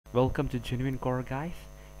Welcome to Genuine Core, guys.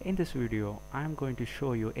 In this video I'm going to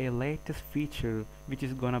show you a latest feature which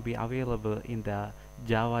is gonna be available in the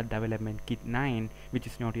Java Development Kit 9, which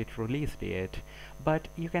is not yet released yet, but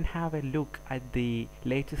you can have a look at the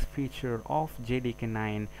latest feature of JDK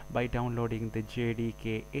 9 by downloading the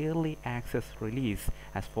JDK Early Access release.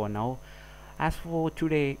 As for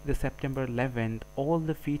today, the September 11th, all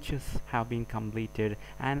the features have been completed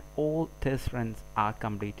and all test runs are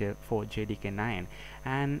completed for JDK 9,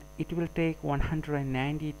 and it will take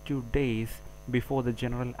 192 days before the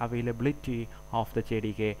general availability of the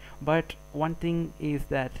JDK. But one thing is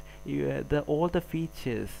that all the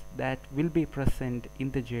features that will be present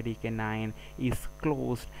in the JDK 9 is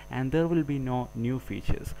closed and there will be no new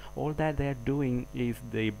features. All that they are doing is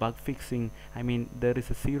the bug fixing. I mean, there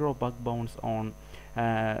is a zero bug bounce on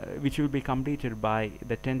which will be completed by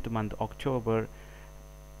the 10th month October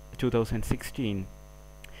 2016.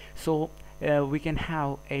 So we can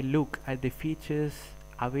have a look at the features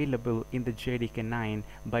available in the JDK 9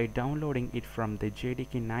 by downloading it from the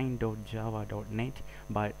jdk9.java.net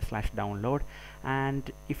 /download.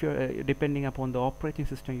 And if you're depending upon the operating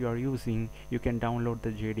system you are using, you can download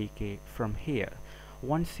the JDK from here.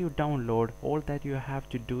 Once you download, all that you have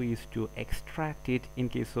to do is to extract it. In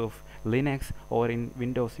case of Linux or in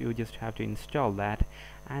Windows, you just have to install that.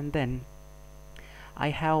 And then I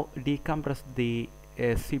have decompressed the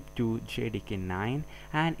zip to JDK 9,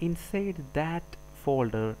 and inside that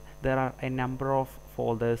folder there are a number of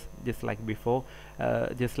folders just like before,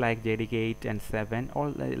 just like JDK 8 and 7. Or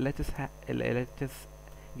let us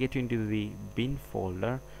get into the bin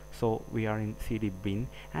folder. So we are in cd bin,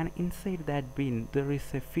 and inside that bin there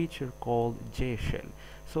is a feature called JShell.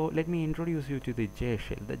 So let me introduce you to the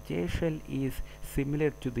JShell. The JShell is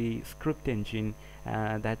similar to the script engine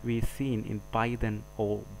that we've seen in Python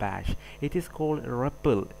or Bash. It is called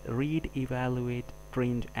REPL, Read, Evaluate,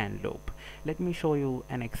 Print and Loop. Let me show you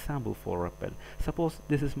an example for REPL. Suppose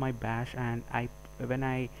this is my Bash, and when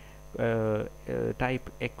I type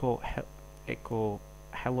echo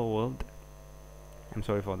hello world, I'm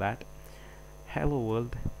sorry for that, hello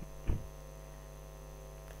world,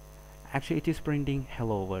 actually it is printing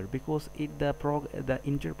hello world because the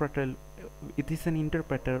interpreter, it is an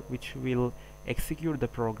interpreter which will execute the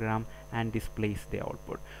program and displays the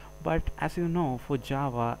output. But as you know, for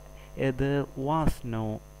Java there was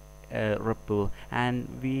no REPL, and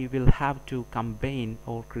we will have to combine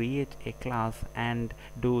or create a class and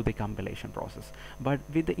do the compilation process. But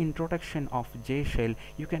with the introduction of JShell,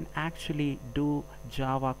 you can actually do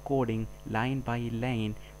Java coding line by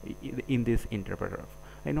line in this interpreter.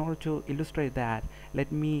 In order to illustrate that, let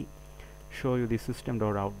me show you the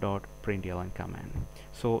system.out.println command.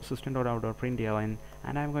 So system.out.println,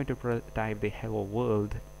 and I'm going to type the hello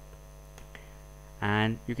world,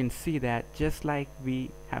 and you can see that just like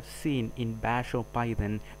we have seen in Bash or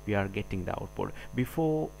Python, we are getting the output.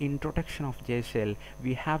 Before introduction of JShell,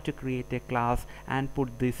 we have to create a class and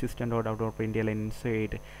put the system.out.println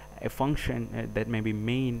inside a function that may be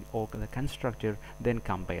main or the constructor, then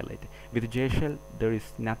compile it. With JShell there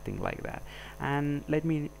is nothing like that. And let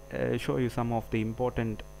me show you some of the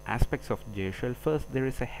important aspects of JShell. First, there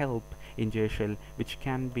is a help in JShell which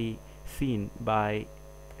can be seen by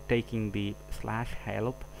taking the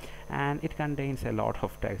 /help, and it contains a lot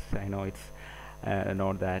of text. I know it's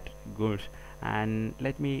not that good, and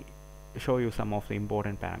let me show you some of the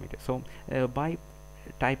important parameters. So by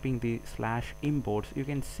typing the /imports, you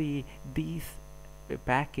can see these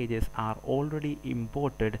packages are already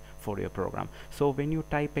imported for your program. So when you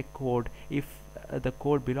type a code, if the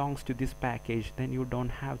code belongs to this package, then you don't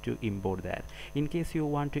have to import that. In case you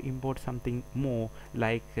want to import something more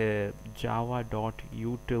like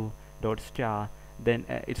java.util.star, then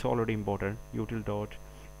it's already imported,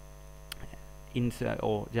 util.insert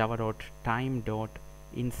or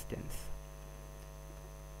java.time.instance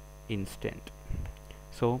instant.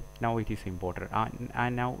 So now it is imported,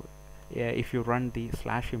 and now if you run the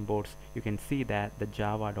 /imports, you can see that the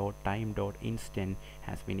java.time.instant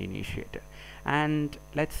has been initiated. And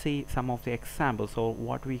let's see some of the examples or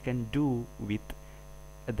what we can do with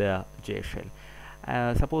the JShell.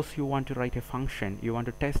 Suppose you want to write a function, you want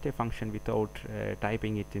to test a function without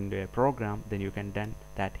typing it in the program, then you can do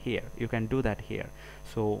that here.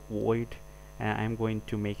 So void, I'm going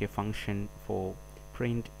to make a function for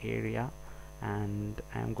print area, and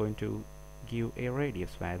I'm going to give a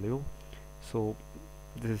radius value. So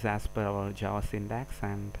this is as per our Java syntax,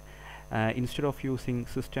 and instead of using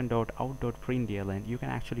system.out.println, you can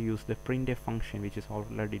actually use the printf function which is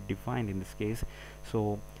already defined in this case.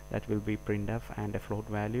 So that will be printf and a float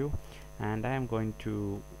value, and I am going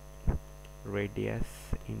to radius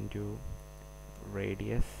into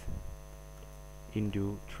radius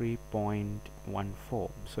into 3.14,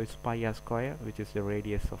 so it's pi r square, which is the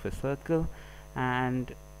radius of a circle,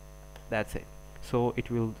 and that's it. So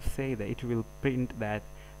it will say that it will print that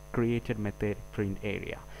created method print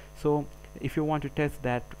area. So if you want to test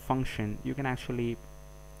that function, you can actually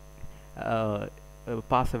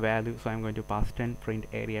pass a value. So I'm going to pass 10, print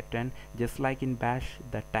area 10. Just like in bash,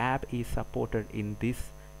 the tab is supported in this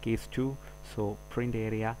case too, so print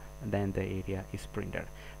area, then the area is printed.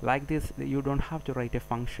 Like this, you don't have to write a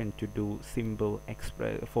function to do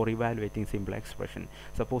for evaluating simple expression.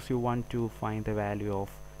 Suppose you want to find the value of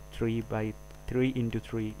 3 by 3 into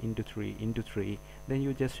 3 into 3 into 3, then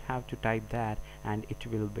you just have to type that and it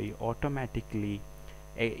will be automatically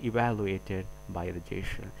evaluated by the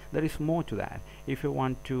JShell. There is more to that. If you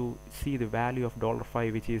want to see the value of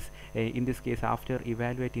 $5, which is in this case, after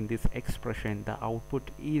evaluating this expression, the output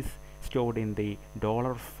is stored in the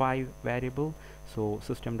 $5 variable. So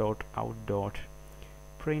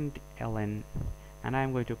system.out.println, and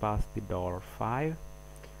I'm going to pass the $5,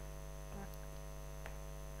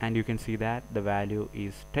 and you can see that the value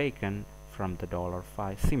is taken from the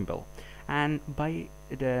 $5 symbol. And by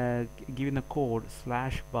giving the code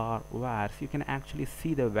 /var_vars, you can actually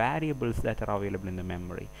see the variables that are available in the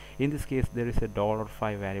memory. In this case, there is a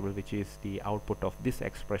 $5 variable, which is the output of this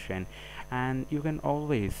expression, and you can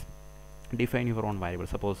always define your own variable.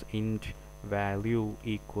 Suppose int value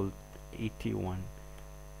equal 81,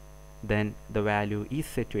 then the value is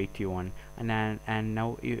set to 81, and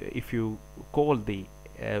now if you call the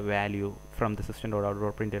value from the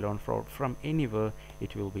system.out.println from anywhere,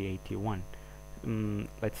 it will be 81.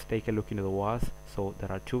 Let's take a look into the vars. So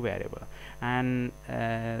there are two variables, and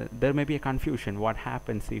there may be a confusion. What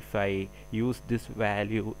happens if I use this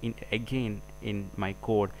value again in my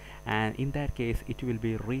code? And in that case, it will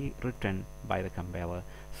be rewritten by the compiler.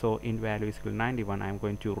 So int value is equal to 91. I'm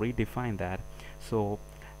going to redefine that. So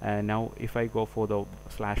now if I go for the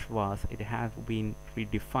 /vars, it has been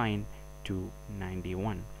redefined to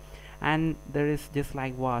 91. And there is, just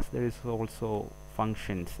like vars, there is also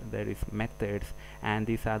functions, there is methods, and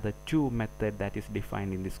these are the two methods that is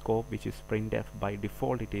defined in the scope, which is printf. By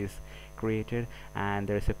default it is created, and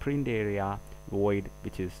there is a print area void,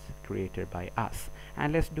 which is created by us.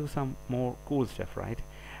 And let's do some more cool stuff, right?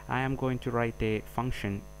 I am going to write a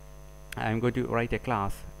function. I'm going to write a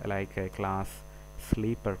class, like a class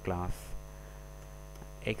sleeper class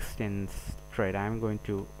extends thread. I'm going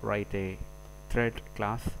to write a thread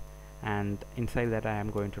class, and inside that I am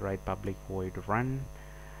going to write public void run.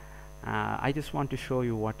 I just want to show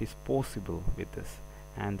you what is possible with this.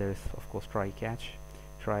 And there is of course try catch,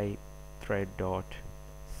 try thread dot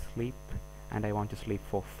sleep, and I want to sleep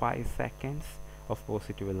for 5 seconds. Of course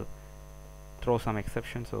it will throw some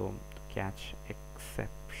exception, so catch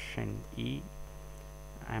exception E.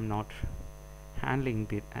 I'm not handling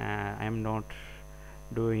the I'm not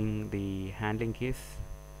doing the handling case.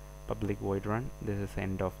 Public void run, this is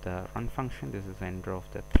end of the run function, this is end of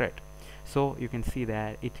the thread. So you can see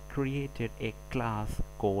that it created a class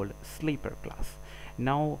called sleeper class.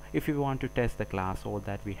 Now if you want to test the class, all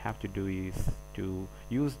that we have to do is to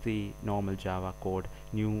use the normal Java code,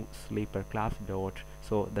 new sleeper class dot,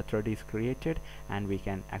 so the thread is created and we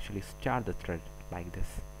can actually start the thread like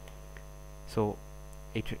this. So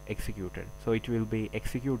it executed, so it will be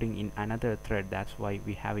executing in another thread. That's why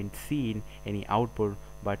we haven't seen any output,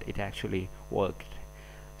 but it actually worked.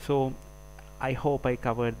 So I hope I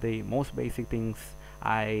covered the most basic things.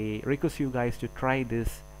 I request you guys to try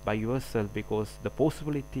this by yourself, because the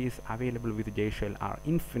possibilities available with JShell are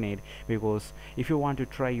infinite. Because if you want to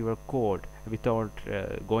try your code without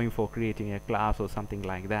going for creating a class or something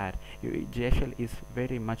like that, JShell is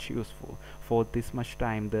very much useful. For this much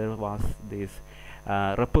time there was this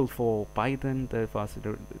REPL for Python, there was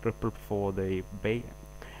REPL for the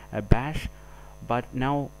bash, but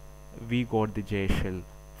now we got the JShell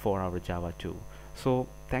for our Java too. So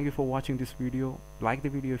thank you for watching this video. Like the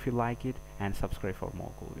video if you like it, and subscribe for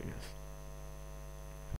more cool videos.